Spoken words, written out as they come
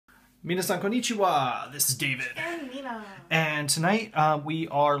Minasan konnichiwa, this is David. And Mina. And tonight we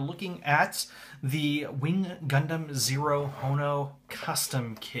are looking at the Wing Gundam Zero Honoo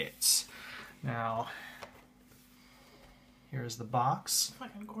custom kits. Now, here's the box.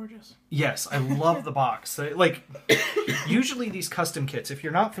 Fucking gorgeous. Yes, I love the box. Like, usually these custom kits, if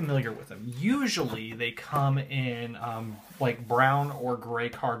you're not familiar with them, usually they come in like brown or gray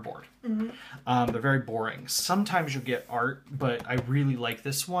cardboard. Mm-hmm. They're very boring. Sometimes you get art, but I really like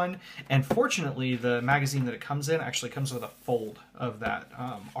this one. And fortunately, the magazine that it comes in actually comes with a fold of that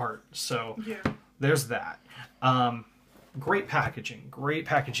art. So yeah. There's that. Great packaging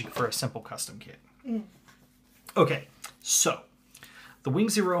for a simple custom kit. Mm. Okay, so the Wing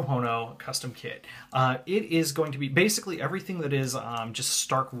Zero Honoo custom kit. It is going to be basically everything that is just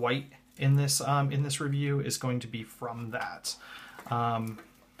stark white in this review is going to be from that.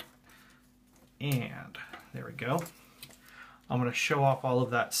 And there we go. I'm going to show off all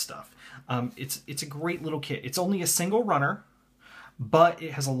of that stuff. It's a great little kit. It's only a single runner, but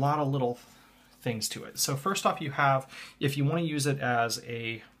it has a lot of little things to it. So first off, you have, if you want to use it as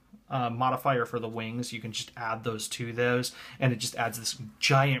a modifier for the wings, you can just add those to those, and it just adds this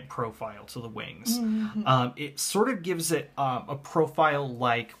giant profile to the wings. Mm-hmm. It sort of gives it a profile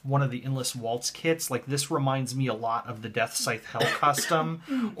like one of the Endless Waltz kits. Like, this reminds me a lot of the Death Scythe Hell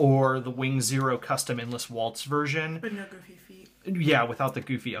custom or the Wing Zero custom Endless Waltz version. But no goofy feet. Yeah, without the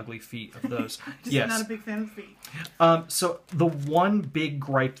goofy, ugly feet of those. Yes. I'm not a big fan of feet. So the one big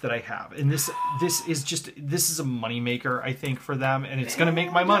gripe that I have, and this is a moneymaker, I think, for them, and it's going to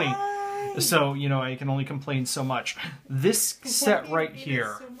make my money. So, you know, I can only complain so much. This set right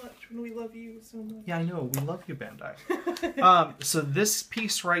here. So much when we love you so much. Yeah, I know. We love you, Bandai. So this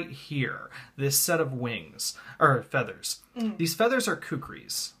piece right here, this set of wings, or feathers. These feathers are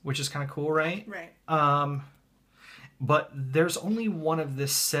kukris, which is kind of cool, right? Right. But there's only one of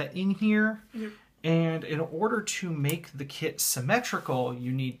this set in here. Yep. And in order to make the kit symmetrical,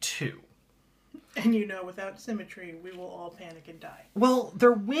 you need two. And you know, without symmetry, we will all panic and die. Well,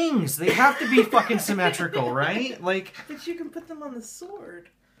 they're wings. They have to be fucking symmetrical, right? Like, but you can put them on the sword.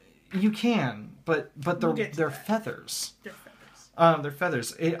 You can, but they're feathers. They're feathers. They're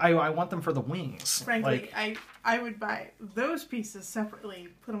feathers. I want them for the wings. Frankly, like, I would buy those pieces separately,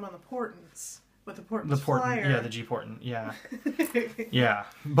 put them on the portants. With the portant flyer. Yeah, the G portant, yeah. Yeah.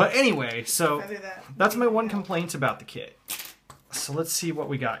 But anyway, so that's my one complaint about the kit. So let's see what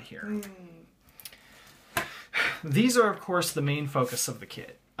we got here. These are, of course, the main focus of the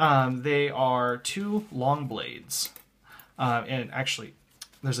kit. They are two long blades. And actually,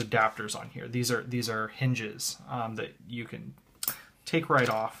 there's adapters on here. These are hinges that you can take right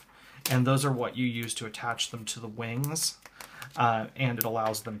off. And those are what you use to attach them to the wings. And it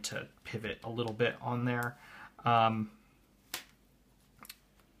allows them to pivot a little bit on there.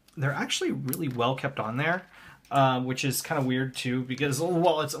 They're actually really well kept on there, which is kind of weird too, because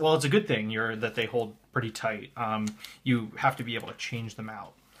it's a good thing that they hold pretty tight. You have to be able to change them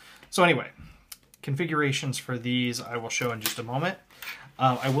out. So anyway, configurations for these I will show in just a moment.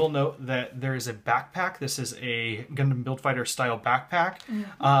 I will note that there is a backpack. This is a Gundam Build Fighter style backpack.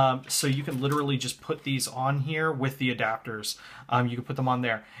 Mm-hmm. So you can literally just put these on here with the adapters. You can put them on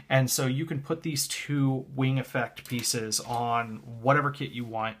there. And so you can put these two wing effect pieces on whatever kit you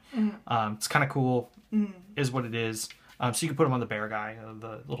want. Mm-hmm. It's kind of cool, is what it is. So you can put them on the bear guy,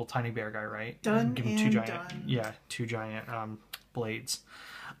 the little tiny bear guy, right? Done. Give him two giant blades.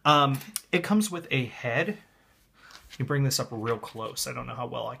 It comes with a head. You bring this up real close. I don't know how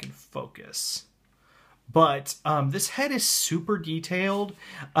well I can focus. But this head is super detailed,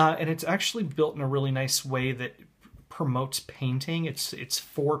 and it's actually built in a really nice way that promotes painting. It's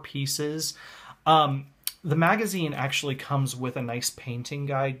 4 pieces. The magazine actually comes with a nice painting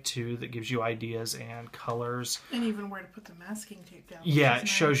guide, too, that gives you ideas and colors. And even where to put the masking tape down. Yeah, it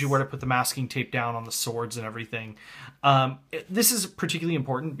shows you where to put the masking tape down on the swords and everything. This is particularly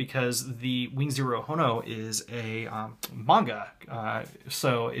important because the Wing Zero Honoo is a manga,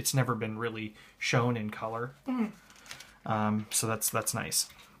 so it's never been really shown in color. So that's nice.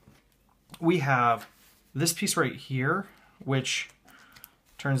 We have this piece right here, which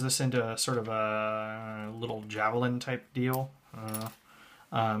turns this into sort of a little javelin type deal.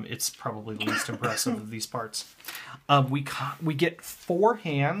 It's probably the least impressive of these parts. We get 4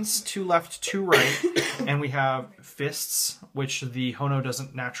 hands, 2 left, 2 right, and we have fists, which the Honoo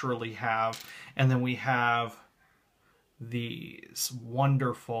doesn't naturally have. And then we have these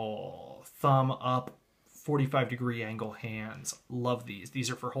wonderful thumb up 45-degree angle hands. Love these. These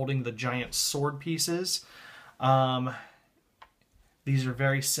are for holding the giant sword pieces. These are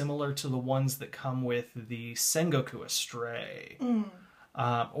very similar to the ones that come with the Sengoku Astray.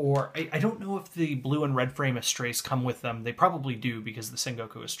 Or I don't know if the blue and red frame Estrays come with them. They probably do because the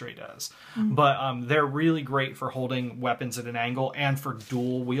Sengoku Estray does. But they're really great for holding weapons at an angle and for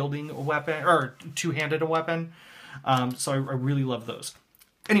dual wielding a weapon or two-handed a weapon. So I really love those.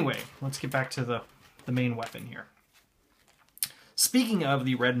 Anyway, let's get back to the main weapon here. Speaking of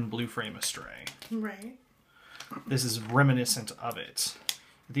the red and blue frame Estray, Right. this is reminiscent of it.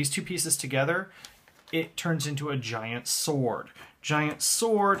 These two pieces together, it turns into a giant sword. Giant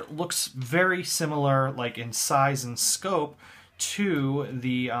sword looks very similar, like in size and scope, to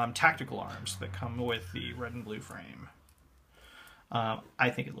the tactical arms that come with the red and blue frame. I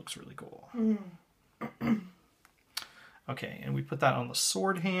think it looks really cool. Okay, and we put that on the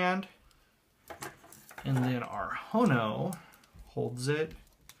sword hand. And then our Honoo holds it.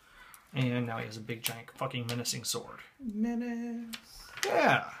 And now he has a big, giant, fucking menacing sword. Menace.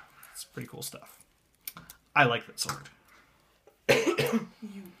 Yeah, it's pretty cool stuff. I like that sword.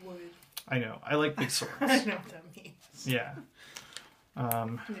 You would. I know. I like big swords. I know what that means. Yeah.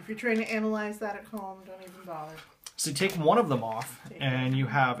 And if you're trying to analyze that at home, don't even bother. So you take one of them off, and you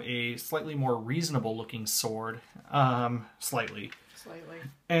have a slightly more reasonable looking sword. Slightly.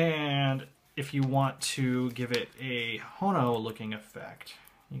 And if you want to give it a Honoo looking effect,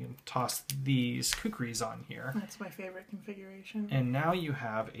 you can toss these kukris on here. That's my favorite configuration. And now you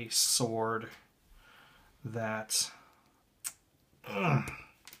have a sword that...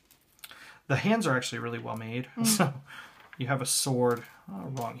 the hands are actually really well made. So you have a sword... Oh,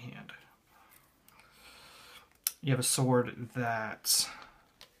 wrong hand. You have a sword that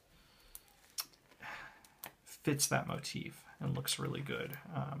fits that motif and looks really good.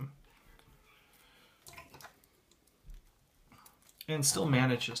 And still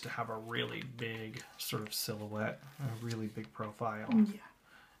manages to have a really big sort of silhouette, a really big profile.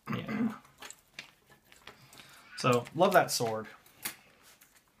 Yeah. So, love that sword.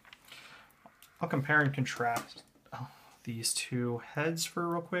 I'll compare and contrast these two heads for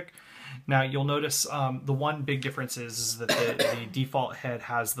real quick. Now, you'll notice the one big difference is that the default head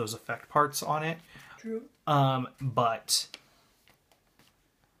has those effect parts on it. True. But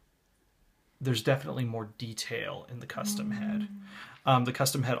there's definitely more detail in the custom head. The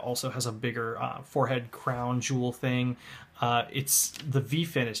custom head also has a bigger forehead crown jewel thing. The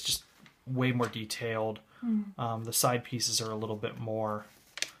V-fin is just way more detailed. The side pieces are a little bit more,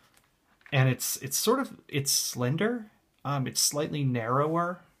 and it's slender. It's slightly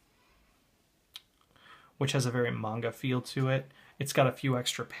narrower, which has a very manga feel to it. It's got a few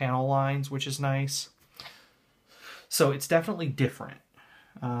extra panel lines, which is nice. So it's definitely different.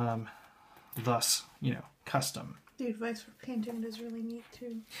 Thus, custom. The advice for painting is really neat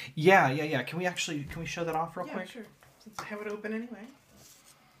too. Yeah. Can we show that off real quick? Yeah, sure. Since I have it open anyway.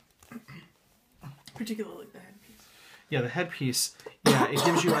 Particularly the headpiece. Yeah, the headpiece. Yeah,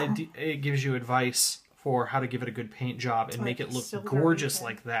 it gives you advice for how to give it a good paint job and make it look gorgeous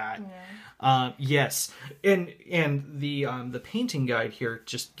like that. Yeah. Yes, and the painting guide here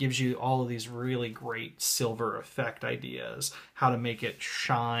just gives you all of these really great silver effect ideas, how to make it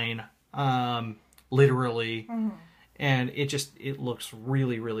shine, literally. And it looks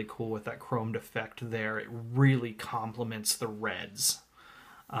really, really cool with that chromed effect there. It really complements the reds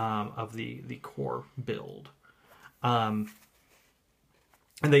of the core build. And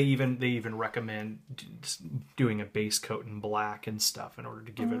they even recommend doing a base coat in black and stuff in order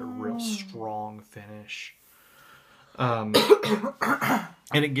to give it a real strong finish. And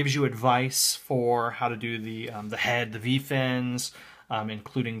it gives you advice for how to do the head, the V-fins,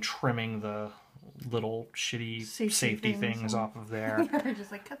 including trimming the little shitty safety things off of there.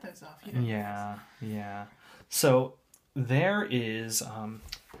 Just like cut those off. Yeah. So there is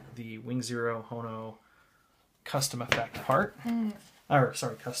the Wing Zero Honoo custom effect part.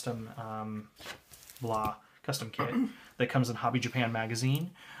 Custom kit that comes in Hobby Japan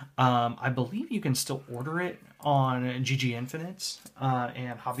magazine. I believe you can still order it on GG Infinite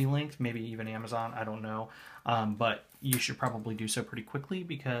and Hobby Link, maybe even Amazon, I don't know. But you should probably do so pretty quickly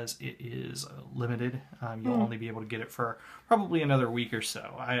because it is limited. You'll only be able to get it for probably another week or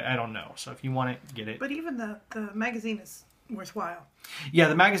so. I don't know. So if you want it, get it. But even the magazine is worthwhile. Yeah,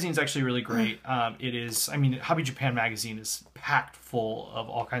 the magazine's actually really great. It is, Hobby Japan magazine is packed full of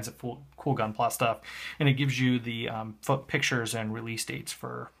all kinds of cool Gunpla stuff, and it gives you the pictures and release dates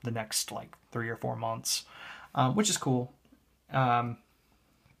for the next 3 or 4 months, which is cool. And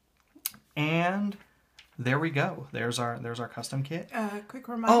there we go. There's our custom kit. Quick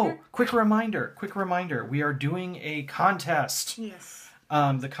reminder. Quick reminder. We are doing a contest. Yes.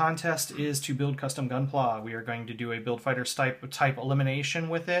 The contest is to build custom Gunpla. We are going to do a build fighters type elimination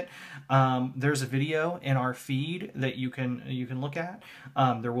with it. There's a video in our feed that you can look at.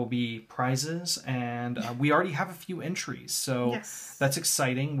 There will be prizes, and we already have a few entries, so Yes. that's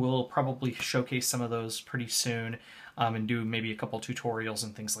exciting. We'll probably showcase some of those pretty soon, and do maybe a couple tutorials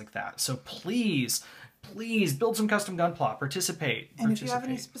and things like that. So please build some custom Gunpla. Participate. And if you have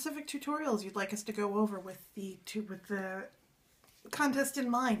any specific tutorials you'd like us to go over with the contest in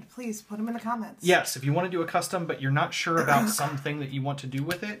mind, please put them in the comments. Yes, if you want to do a custom but you're not sure about something that you want to do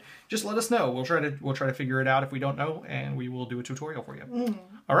with it, just let us know. We'll try to figure it out if we don't know, and we will do a tutorial for you.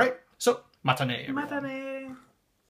 All right. So, matane, everyone. Matane.